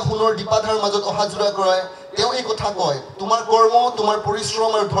হাতুটা সোণৰ দীপাধাৰ মাজত অহাজোৰা কৰে তেওঁ এই কথা কয় তোমাৰ কৰ্ম তোমাৰ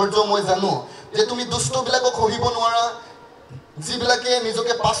পৰিশ্ৰম আৰু ধৈৰ্য মই জানো যে তুমি দুষ্টবিলাকক সহিব নোৱাৰা যিবিলাকে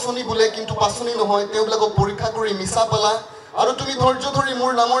নিজকে পাছনি বোলে কিন্তু পাছনি নহয় তেওঁবিলাকক পৰীক্ষা কৰি মিছা পালা আৰু তুমি ধৈৰ্য ধৰি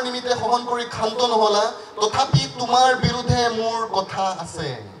মোৰ নামৰ নিমিত্তে সহন কৰি ক্ষান্ত নহলা তথাপি তোমাৰ বিৰুদ্ধে মোৰ কথা আছে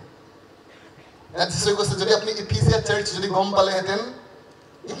যিশুৱে কৈছে যদি আপুনি ইফিচিয়া চাৰ্চ যদি গম পালেহেঁতেন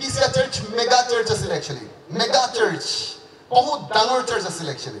ইফিচিয়া চাৰ্চ মেগা চাৰ্চ আছিল একচুয়ালি মেগা চাৰ্চ বহুত ডাঙৰ চাৰ্চ আছিল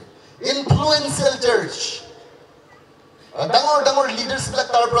একচুয়ালি ইনফ্লুৱেঞ্চিয়েল চাৰ্চ ডাঙৰ লিডাৰ্ছ বিলাক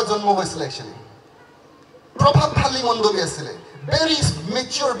তাৰ পৰা জন্ম হৈছিল একচুয়ালি প্ৰভাৱশালী মণ্ডলী আছিলে ভেৰি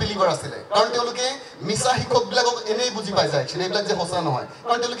মেচিয়ৰ বিলিভাৰ আছিলে কাৰণ তেওঁলোকে মিছা শিক্ষকবিলাকক এনেই বুজি পাই যায় একচুয়ালি এইবিলাক যে সঁচা নহয়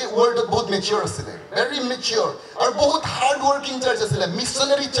কাৰণ তেওঁলোকে ৱৰ্ল্ডত বহুত মেচিয়ৰ আছিলে ভেৰি মেচিয়ৰ আৰু বহুত হাৰ্ড ৱৰ্কিং চাৰ্চ আছিলে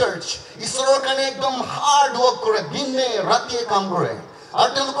মিছনেৰী চাৰ্চ ঈশ্বৰৰ কাৰণে একদম হাৰ্ড ৱৰ্ক কৰে দিনে ৰাতিয়ে কাম কৰে আৰু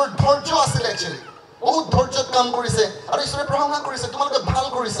তেওঁলোকৰ ধৈৰ্য আছিল একচুয়ালি বহুত ধৈৰ্যত কাম কৰিছে আৰু ঈশ্বৰে প্ৰশংসা কৰিছে তোমালোকে ভাল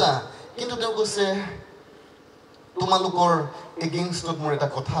কৰিছা কিন্তু তেওঁ কৈছে তোমালোকৰ এগেইনষ্টত মোৰ এটা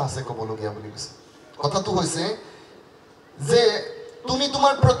কথা আছে ক'বলগীয়া বুলি কৈছে কথাটো হৈছে যে তুমি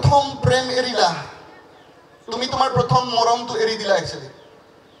তোমাৰ প্ৰথম প্ৰেম এৰিলা তুমি তোমাৰ প্ৰথম মৰমটো এৰি দিলা একচুয়ালি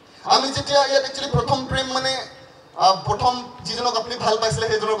আমি যেতিয়া ইয়াত একচুয়ালি প্ৰথম প্ৰেম মানে প্ৰথম যিজনক আপুনি ভাল পাইছিলে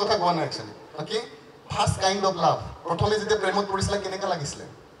সেইজনৰ কথা কোৱা নাই actually okay first kind of love প্ৰথমে যেতিয়া প্ৰেমত পৰিছিলে কেনেকা লাগিছিলে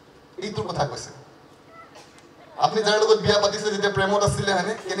এইটোৰ কথা কৈছে আপুনি যাৰ লগত বিয়া পাতিছে যেতিয়া প্ৰেমত আছিলে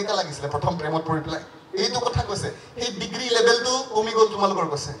হয়নে কেনেকা লাগিছিলে প্ৰথম প্ৰেমত পৰি পেলাই এইটো কথা কৈছে সেই ডিগ্ৰী লেভেলটো কমি গ'ল তোমালোকৰ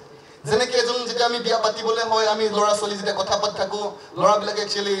কৈছে যেনেকে এজন যেতিয়া আমি বিয়া পাতিবলৈ হয় আমি ল'ৰা ছোৱালী যেতিয়া কথা পাতি থাকো ল'ৰাবিলাকে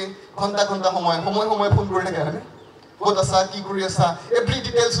একচুয়ালি ঘণ্টা সময় ফোন কৰি থাকে হয়নে ক'ত আছা কি কৰি আছা এভৰি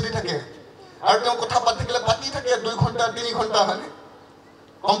ডিটেইলছ সুধি থাকে আৰু তেওঁ কথা পাতি থাকিলে পাতি থাকে 2 ঘণ্টা 3 ঘণ্টা হয়নে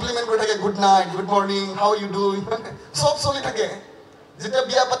কমপ্লিমেন্ট কৰি থাকে গুড নাইট গুড মৰ্নিং হাউ ইউ ডুইং সব চলি থাকে যেতিয়া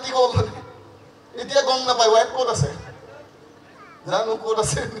বিয়া পাতি গ'ল এতিয়া গম নাপায় ৱাইফ ক'ত আছে জানো ক'ত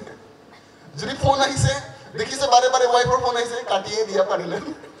আছে যদি ফোন আহিছে দেখিছে বাৰে বাৰে ৱাইফৰ ফোন আহিছে কাটিয়ে দিয়া পাৰিলে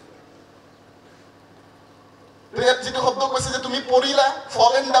ইয়াত যিটো শব্দ কৈছে যে তুমি পৰিলা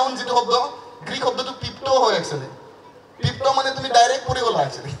ফলেন ডাউন যিটো শব্দ গ্ৰীক শব্দটো পিপ্টো হয় একচুৱেলি পিপ্টো মানে তুমি ডাইৰেক্ট পৰি গ'লা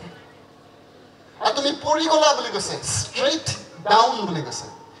একচুৱেলি আৰু তুমি পৰি গ'লা বুলি কৈছে ষ্ট্ৰেইট ডাউন বুলি কৈছে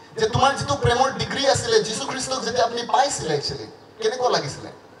যে তোমাৰ যিটো প্ৰেমৰ ডিগ্ৰী আছিলে যীশু খ্ৰীষ্টক যেতিয়া আপুনি পাইছিলে একচুৱেলি কেনেকুৱা লাগিছিলে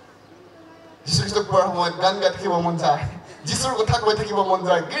যীশু খ্ৰীষ্টক পোৱাৰ সময়ত গান গাই থাকিব মন যায় যীশুৰ কথা কৈ থাকিব মন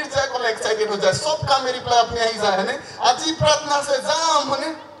যায় গীৰ্জা গ'লে এক্সাইটেড হৈ যায় চব কাম এৰি পেলাই আপুনি আহি যায় হয়নে আজি প্ৰাৰ্থনা আছে যাম হয়নে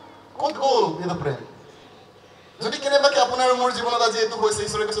ক'ত গ'ল সেইটো প্ৰেম যদি কেনেবাকে আপোনাৰ মোৰ জীৱনত আজি এইটো হৈছে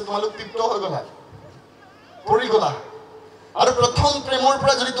ঈশ্বৰে কৈছে তোমালোক তৃপ্ত হৈ গ'লা পৰি গ'লা আৰু প্ৰথম প্ৰেমৰ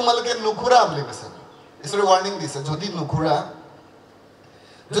পৰা যদি তোমালোকে নুঘূৰা বুলি কৈছে ঈশ্বৰে ৱাৰ্ণিং দিছে যদি নুঘূৰা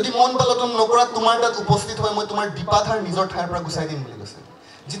যদি মন পালটন নকৰা তোমাৰ তাত উপস্থিত হয় মই তোমাৰ দীপাধাৰ নিজৰ ঠাইৰ পৰা গুচাই দিম বুলি কৈছে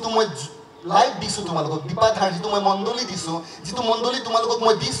যিটো মই লাইফ দিছোঁ তোমালোকক দীপাধাৰ যিটো মই মণ্ডলী দিছোঁ যিটো মণ্ডলী তোমালোকক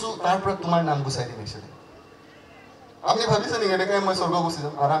মই দিছোঁ তাৰ পৰা তোমাৰ নাম গুচাই দিম ঈশ্বৰে আপুনি ভাবিছে নেকি এনেকৈ মই স্বৰ্গ গুচি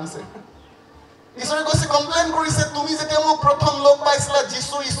যাম আৰামছে ঈশ্বৰে কৈছে কমপ্লেইন কৰিছে তুমি যেতিয়া মোক প্ৰথম লগ পাইছিলা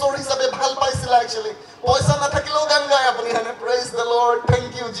যীশু ঈশ্বৰ হিচাপে ভাল পাইছিলা একচুৱেলি পইচা নাথাকিলেও গান গায় আপুনি হয়নে praise the lord thank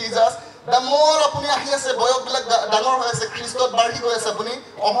U Jesus মোৰ আপুনি আহি আছে বয়সবিলাক ডাঙৰ হৈ আছে খ্ৰীষ্টত বাঢ়ি গৈ আছে আপুনি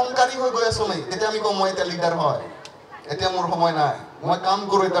অহংকাৰী হৈ গৈ আছো নেকি তেতিয়া আমি কওঁ মই এতিয়া লিডাৰ হয় এতিয়া মোৰ সময় নাই মই কাম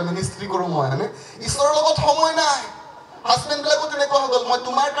কৰোঁ এতিয়া মিনিষ্ট্ৰী কৰোঁ মই হয়নে ঈশ্বৰৰ লগত সময় নাই হাজবেণ্ডবিলাকো তেনেকুৱা হৈ গ'ল মই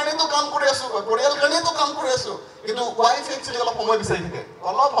তোমাৰ কাৰণেতো কাম কৰি আছোঁ পৰিয়াল কাৰণেতো কাম কৰি আছোঁ কিন্তু ৱাইফ একচুৱেলি অলপ সময় বিচাৰি থাকে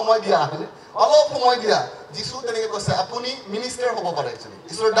অলপ সময় দিয়া হয়নে অলপ সময় দিয়া যীশু তেনেকৈ কৈছে আপুনি মিনিষ্টাৰ হ'ব পাৰে একচুৱেলি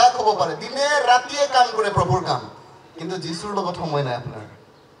ঈশ্বৰৰ দাস হ'ব পাৰে দিনে ৰাতিয়ে কাম কৰে প্ৰভুৰ কাম কিন্তু যীশুৰ লগত সময় নাই আপোনাৰ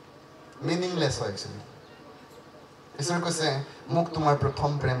মিনিংলেছ হয় একচুৱেলি ঈশ্বৰে কৈছে মোক তোমাৰ প্ৰথম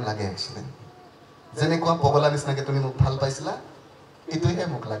প্ৰেম লাগে একচুৱেলি যেনেকুৱা পগলা নিচিনাকৈ তুমি মোক ভাল পাইছিলা এইটোহে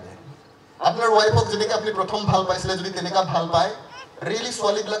মোক লাগে আপোনাৰ ৱাইফক যেনেকৈ আপুনি প্ৰথম ভাল পাইছিলে যদি তেনেকুৱা ভাল পায় ৰিয়েলি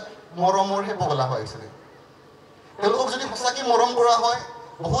ছোৱালীবিলাক মৰমৰহে পগলা হয় একচুৱেলি তেওঁলোকক যদি সঁচাকৈ মৰম কৰা হয়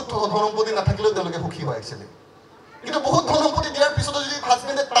বহুত ধনসম্পত্তি নাথাকিলেও তেওঁলোকে সুখী হয় একচুৱেলি কিন্তু বহুত ধনসম্পত্তি দিয়াৰ পিছতো যদি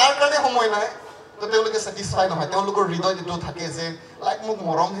হাজবেণ্ডে তাৰ কাৰণে সময় নাই তো তেওঁলোকে ছেটিছফাই নহয় তেওঁলোকৰ হৃদয়ত এইটো থাকে যে লাইক মোক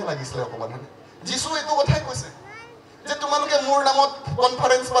মৰমহে লাগিছিলে অকণমান যীশু এইটো কথাই কৈছে যে তোমালোকে মোৰ নামত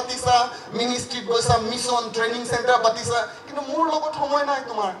কনফাৰেন্স পাতিছা মিনিষ্ট্ৰীত গৈছা মিছন ট্ৰেইনিং চেণ্টাৰ পাতিছা কিন্তু মোৰ লগত সময় নাই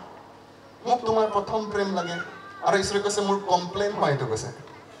তোমাৰ মোক তোমাৰ প্ৰথম প্ৰেম লাগে আৰু ঈশ্বৰে কৈছে মোৰ কমপ্লেইন হয় এইটো কৈছে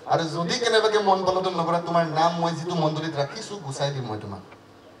আৰু যদি কেনেবাকৈ মন পালটন নকৰা তোমাৰ নাম মই যিটো মণ্ডলীত ৰাখিছোঁ গুচাই দিম মই তোমাক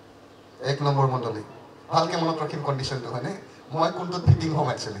 1 নম্বৰ মণ্ডলী ভালকৈ মনত ৰাখিম কণ্ডিশ্যনটো হয়নে মই কোনটোত ফিটিং হ'ম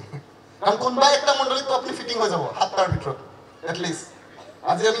একচুৱেলি কাৰণ কোনোবা একটা মণ্ডলীততো আপুনি ফিটিং হৈ যাব 7টাৰ ভিতৰত এটলিষ্ট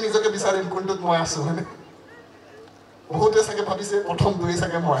আজি আমি নিজকে বিচাৰিম কোনটোত মই আছোঁ হয়নে বহুতে চাগে ভাবিছে প্ৰথম দুই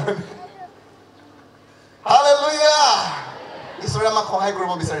চাগে মই হালেলুয়া ঈশ্বৰে আমাক সহায়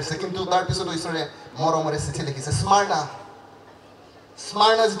কৰিব বিচাৰিছে কিন্তু তাৰপিছতো ঈশ্বৰে মৰমৰে চিঠি লিখিছে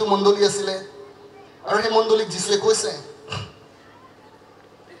স্মাৰ্ণা যিটো মণ্ডলী আছিলে আৰু সেই মণ্ডলীক যীশুৱে কৈছে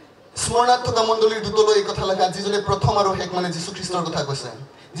স্মৰণাত থকা মণ্ডলীৰ দূতলৈ এই কথা লাগে যিজনে প্ৰথম আৰু শেষ মানে যীশু খ্ৰীষ্টৰ কথা কৈছে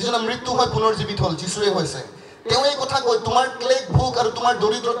যিজনে মৃত্যু হৈ পুনৰ জীৱিত হ'ল যীশুৱে হৈছে তেওঁ এই কথা কৈ তোমাৰ ক্লেশ ভোক আৰু তোমাৰ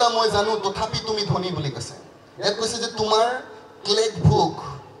দৰিদ্ৰতা মই জানো তথাপি তুমি ধনী বুলি কৈছে ইয়াত কৈছে যে তোমাৰ ক্লেশ ভোক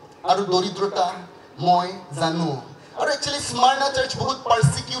আৰু দৰিদ্ৰতা মই জানো আৰু একচুৱেলি স্মাৰ্ণা চাৰ্চ বহুত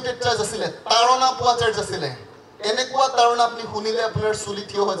পাৰ্চিকিউটেড চাৰ্চ আছিলে তাৰণা পোৱা চাৰ্চ আছিলে এনেকুৱা তাৰণা আপুনি শুনিলে আপোনাৰ চুলি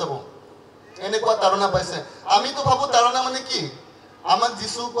থিয় হৈ যাব এনেকুৱা তাৰণা পাইছে আমিতো ভাবোঁ তাৰণা মানে কি আমাক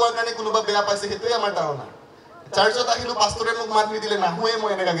যীশু কোৱাৰ কাৰণে কোনোবা বেয়া পাইছে সেইটোৱে আমাৰ তাৰণা চাৰ্চত আহিলোঁ পাষ্টৰে মোক মাত নিদিলে নাহোৱে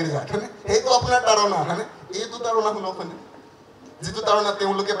মই এনেকুৱা গীৰ্জাত সেইটো আপোনাৰ তাৰণা হয়নে এইটো তাৰণা শুনক হয়নে যিটো তাৰণা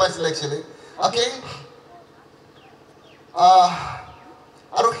তেওঁলোকে পাইছিলে একচুৱেলি অ'কে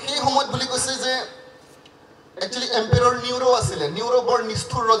আৰু সেই সময়ত বুলি কৈছে যে একচুৱেলি এম্পেৰৰ নিউৰো আছিলে নিউৰো বৰ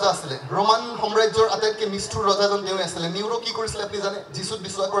নিষ্ঠুৰ ৰজা আছিলে ৰোমান সাম্ৰাজ্যৰ আটাইতকৈ নিষ্ঠুৰ ৰজাজন তেওঁ আছিলে নিউৰো কি কৰিছিলে আপুনি জানে যীশুত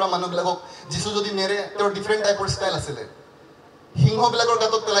বিশ্বাস কৰা মানুহবিলাকক যীশু যদি নেৰে তেওঁৰ ডিফাৰেণ্ট টাইপৰ ষ্টাইল আছিলে সিংহবিলাকৰ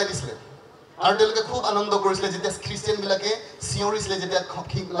গাতত পেলাই দিছিলে আৰু তেওঁলোকে খুব আনন্দ কৰিছিলে যেতিয়া খ্ৰীষ্টিয়ানবিলাকে চিঞৰিছিলে যেতিয়া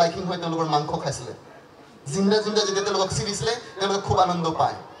লাইকিং হৈ তেওঁলোকৰ মাংস খাইছিলে জিন্দা যেতিয়া তেওঁলোকক চিৰিছিলে তেওঁলোকে খুব আনন্দ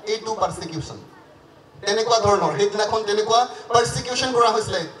পায় এইটো পাৰ্চিকিউশ্যন তেনেকুৱা ধৰণৰ সেইদিনাখন তেনেকুৱা পাৰ্চিকিউশ্যন কৰা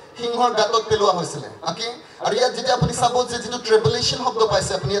হৈছিলে সিংহৰ গাতত পেলোৱা হৈছিলে অ'কে আৰু ইয়াত যেতিয়া আপুনি চাব যে যিটো ট্ৰেবুলেশ্যন শব্দ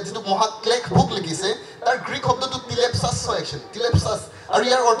পাইছে আপুনি ইয়াত যিটো মহাক্লেশ ভোক লিখিছে তাৰ গ্ৰীক শব্দটো টিলেপছাছ হয় একচুৱেলি টিলেপছাছ আৰু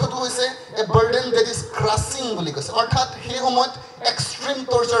ইয়াৰ অৰ্থটো হৈছে এ বাৰ্ডেন ডেট ইজ ক্ৰাছিং বুলি কৈছে অৰ্থাৎ সেই সময়ত এক্সট্ৰিম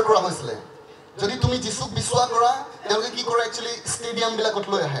টৰ্চাৰ কৰা হৈছিলে যদি তুমি যীশুক বিশ্বাস কৰা তেওঁলোকে কি কৰে একচুৱেলি ষ্টেডিয়ামবিলাকত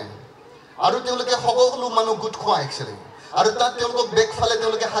লৈ আহে আৰু তেওঁলোকে সকলো মানুহ গোট খুৱায় একচুৱেলি আৰু তাত তেওঁলোকক বেকফালে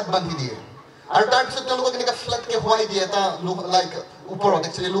তেওঁলোকে হাত বান্ধি দিয়ে আৰু তাৰপিছত তেওঁলোকক এনেকৈ ফ্লেটকৈ শুৱাই দিয়ে এটা লাইক ওপৰত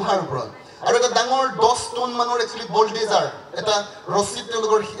একচুৱেলি লোহাৰ ওপৰত আৰু এটা ডাঙৰ 10 টন মানৰ একচুৱেলি বল্ডেজাৰ এটা ৰছীত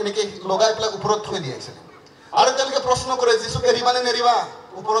তেওঁলোকৰ এনেকৈ লগাই পেলাই ওপৰত থৈ দিয়ে একচুৱেলি আৰু তেওঁলোকে প্ৰশ্ন কৰে যিচুক এৰিবানে নেৰিবা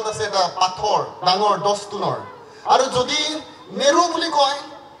ওপৰত আছে এটা পাথৰ ডাঙৰ 10 টনৰ আৰু যদি নেৰু বুলি কয়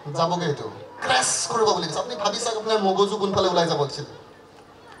যাবগে এইটো ক্ৰেশ কৰিব বুলি কৈছে আপুনি ভাবি চাওক আপোনাৰ মগজু কোনফালে ওলাই যাব আছিল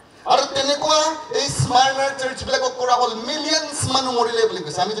আৰু তেনেকুৱা এই স্মাৰ্নাৰ চাৰ্চ বিলাকক কৰা হল মিলিয়নছ মানুহ মৰিলে বুলি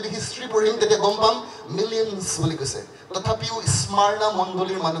কৈছে আমি যদি হিষ্ট্ৰী পঢ়িম তেতিয়া গম পাম মিলিয়নছ বুলি কৈছে তথাপিও স্মাৰ্না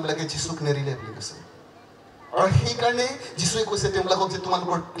মণ্ডলীৰ মানুহবিলাকে যিচুক নেৰিলে বুলি কৈছে আৰু সেই কাৰণে যিচুৱে কৈছে তেওঁলোকক যে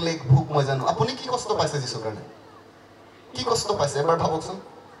তোমালোকৰ প্লেগ ভোক মই জানো আপুনি কি কষ্ট পাইছে যিচুৰ কাৰণে কি কষ্ট পাইছে এবাৰ ভাবকচোন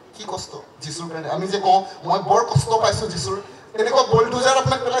কি কষ্ট যিচুৰ কাৰণে আমি যে কওঁ মই বৰ কষ্ট পাইছো যিচুৰ এনেকুৱা বলডুজাৰ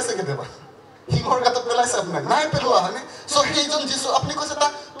আপোনাক পেলাইছে কেতিয়াবা হিঙৰ গাতত পেলাইছে আপোনাক নাই পেলোৱা হয়নে চ' সেইজন যিচু আপুনি কৈছে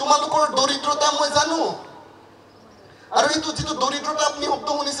তাক তোমালোকৰ দৰিদ্ৰতা মই জানো আৰু এইটো যিটো দৰিদ্ৰতা আপুনি শব্দ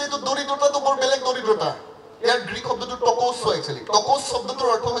শুনিছে এইটো দৰিদ্ৰতাটো বৰ বেলেগ দৰিদ্ৰতা ইয়াৰ গ্ৰীক শব্দটো টকোছ হয় একচুৱেলি টকোছ শব্দটোৰ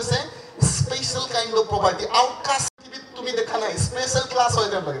অৰ্থ হৈছে special kind of property outcast তুমি দেখা নাই স্পেচিয়েল ক্লাছ হয়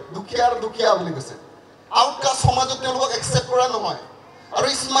তেওঁলোকে দুখীয়া বুলি কৈছে আউটকাষ্ট সমাজত তেওঁলোকক একচেপ্ট কৰা নহয় আৰু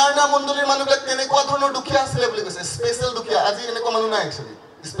স্মাৰ্না মণ্ডলীৰ মানুহবিলাক তেনেকুৱা ধৰণৰ দুখীয়া আছিলে বুলি কৈছে স্পেচিয়েল দুখীয়া আজি এনেকুৱা মানুহ নাই একচুৱেলি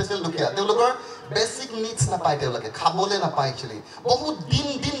স্পেচিয়েল দুখীয়া তেওঁলোকৰ বেসিক নিডস নাপায় তেওঁলোকে খাবলৈ নাপায় একচুৱেলি বহুত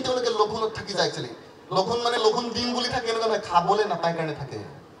দিন তেওঁলোকে লঘোণত থাকি যায় একচুৱেলি লঘোণ মানে লঘোণ দিন বুলি থাকে এনেকুৱা নহয় খাবলৈ নাপায় কাৰণে থাকে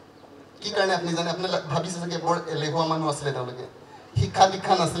কি কাৰণে আপুনি জানে আপুনি ভাবিছে চাগে বৰ এলেহুৱা মানুহ আছিলে তেওঁলোকে শিক্ষা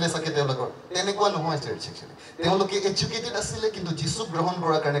দীক্ষা নাছিলে চাগে তেওঁলোকৰ তেনেকুৱা নহয় চাৰ্চ একচুৱেলি তেওঁলোকে এডুকেটেড আছিলে কিন্তু যিচুক গ্ৰহণ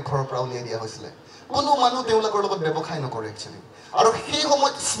কৰাৰ কাৰণে ঘৰৰ পৰা উলিয়াই দিয়া হৈছিলে কোনো মানুহ তেওঁলোকৰ লগত ব্যৱসায় নকৰে একচুৱেলি আৰু সেই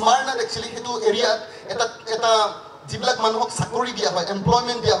সময়ত স্মাৰ্নাত একচুৱেলি সেইটো এৰিয়াত এটা যিবিলাক মানুহক চাকৰি দিয়া হয়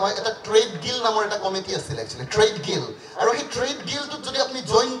এমপ্লয়মেণ্ট দিয়া হয় এটা ট্ৰেড গিল নামৰ এটা কমিটি আছিল একচুৱেলি ট্ৰেড গিল আৰু সেই ট্ৰেড গিলটোত যদি আপুনি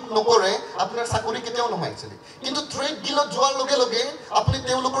জইন নকৰে আপোনাৰ চাকৰি কেতিয়াও নহয় একচুৱেলি কিন্তু ট্ৰেড গিলত যোৱাৰ লগে লগে আপুনি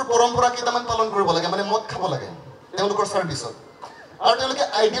তেওঁলোকৰ পৰম্পৰা কেইটামান পালন কৰিব লাগে মানে মদ খাব লাগে তেওঁলোকৰ ছাৰ্ভিচত আৰু তেওঁলোকে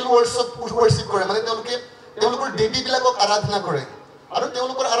আইডিয়েল ৱৰ্শ্বিপ কৰে মানে তেওঁলোকৰ দেৱীবিলাকক আৰাধনা কৰে আৰু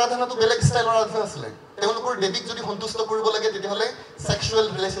তেওঁলোকৰ আৰাধনাটো বেলেগ ষ্টাইলৰ আৰাধনা আছিলে তেওঁলোকৰ দেৱীক যদি সন্তুষ্ট কৰিব লাগে তেতিয়াহ'লে সেক্সুৱেল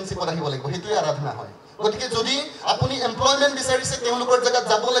ৰিলেশ্যনশ্বিপত আহিব লাগিব সেইটোৱে আৰাধনা হয় গতিকে যদি আপুনি এমপ্লয়মেণ্ট বিচাৰিছে তেওঁলোকৰ জেগাত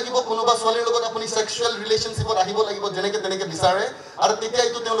যাব লাগিব কোনোবা ছোৱালীৰ লগত আপুনি সেক্সুৱেল ৰিলেশ্যনশ্বিপত আহিব লাগিব যেনেকে তেনেকে বিচাৰে আৰু তেতিয়া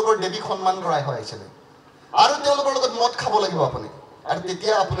এইটো তেওঁলোকৰ দেৱীক সন্মান কৰাই হয় একচুৱেলি আৰু তেওঁলোকৰ লগত মদ খাব লাগিব আপুনি আৰু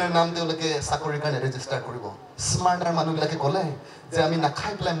তেতিয়া আপোনাৰ নাম তেওঁলোকে চাকৰিৰ কাৰণে ৰেজিষ্টাৰ কৰিব স্মাৰ্টাৰ মানুহবিলাকে ক'লে যে আমি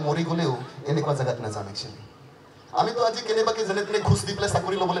নাখাই পেলাই মৰি গ'লেও এনেকুৱা জেগাত নাযাম একচুৱেলি আমিতো আজি কেনেবাকে যেনে তেনে ঘুষ দি পেলাই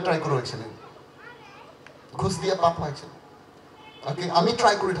চাকৰি ল'বলৈ ট্ৰাই কৰোঁ একচুৱেলি ঘুষ দিয়া পাপ হয় একচুৱেলি আমি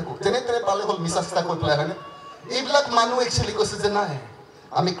ট্ৰাই কৰি থাকোঁ যেনে তেনে পালে হ'ল মিছা চিছা কৈ পেলাই হয়নে এইবিলাক মানুহ একচুৱেলি কৈছে যে নাই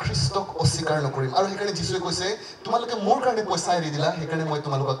আমি খ্ৰীষ্টক অস্বীকাৰ নকৰিম আৰু সেইকাৰণে যিচুৱে কৈছে তোমালোকে মোৰ কাৰণে পইচা এৰি দিলা সেইকাৰণে মই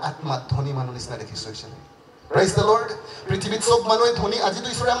তোমালোকক আত্মাত ধনী মানুহ নিচিনা দেখিছোঁ একচুৱেলি প্ৰেইজ দ্য লৰ্ড পৃথিৱীত চব মানুহে ধনী আজিতো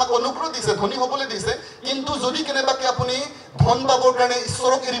ঈশ্বৰে আমাক অনুগ্ৰহ দিছে ধনী হ'বলৈ দিছে কিন্তু যদি কেনেবাকে আপুনি ধন পাবৰ কাৰণে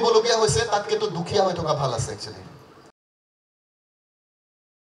ঈশ্বৰক এৰিবলগীয়া হৈছে তাতকেতো দুখীয়া হৈ থকা ভাল আছে একচুৱেলি